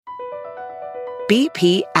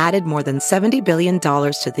BP added more than $70 billion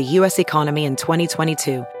to the U.S. economy in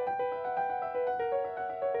 2022.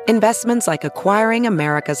 Investments like acquiring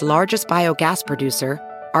America's largest biogas producer,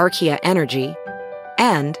 Archaea Energy,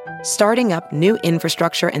 and starting up new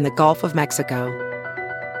infrastructure in the Gulf of Mexico.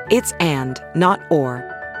 It's and, not or.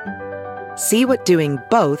 See what doing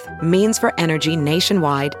both means for energy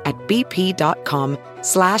nationwide at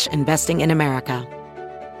bp.com/investing in America.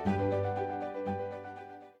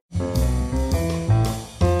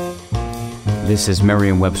 This is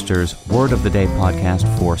Merriam-Webster's Word of the Day podcast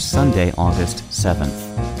for Sunday, August 7th.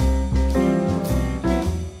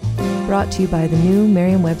 Brought to you by the new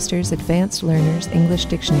Merriam-Webster's Advanced Learners English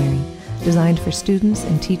Dictionary, designed for students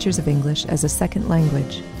and teachers of English as a second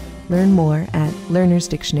language. Learn more at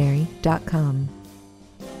learnersdictionary.com.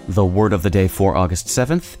 The word of the day for August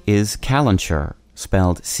 7th is Calenture,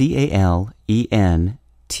 spelled Calenture.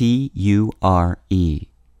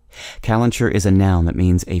 Calenture is a noun that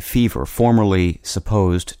means a fever formerly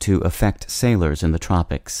supposed to affect sailors in the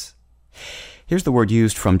tropics. Here's the word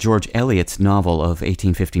used from George Eliot's novel of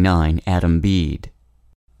 1859, Adam Bede.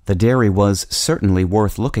 The dairy was certainly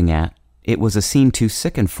worth looking at. It was a scene to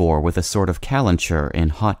sicken for with a sort of calenture in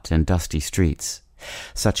hot and dusty streets.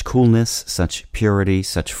 Such coolness, such purity,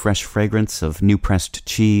 such fresh fragrance of new-pressed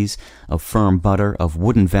cheese, of firm butter, of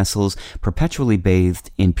wooden vessels, perpetually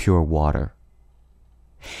bathed in pure water.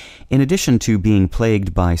 In addition to being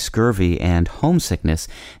plagued by scurvy and homesickness,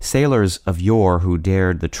 sailors of yore who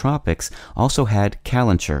dared the tropics also had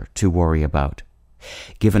calenture to worry about.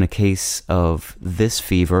 Given a case of this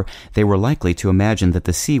fever, they were likely to imagine that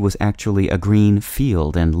the sea was actually a green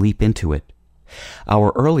field and leap into it.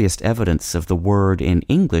 Our earliest evidence of the word in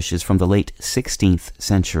English is from the late 16th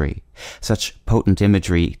century. Such potent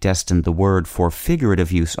imagery destined the word for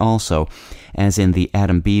figurative use also, as in the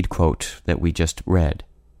Adam Bede quote that we just read.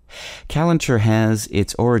 Calenture has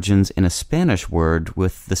its origins in a Spanish word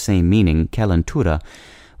with the same meaning, calentura,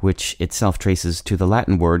 which itself traces to the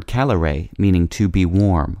Latin word calēre, meaning to be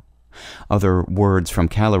warm. Other words from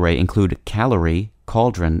calēre include calorie,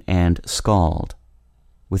 cauldron, and scald.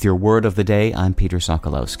 With your word of the day, I'm Peter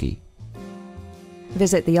Sokolowski.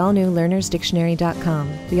 Visit the all-new learnersdictionary.com,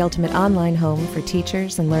 the ultimate online home for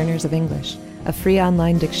teachers and learners of English. A free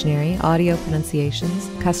online dictionary, audio pronunciations,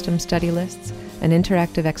 custom study lists, and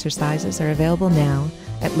interactive exercises are available now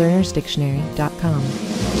at learnersdictionary.com.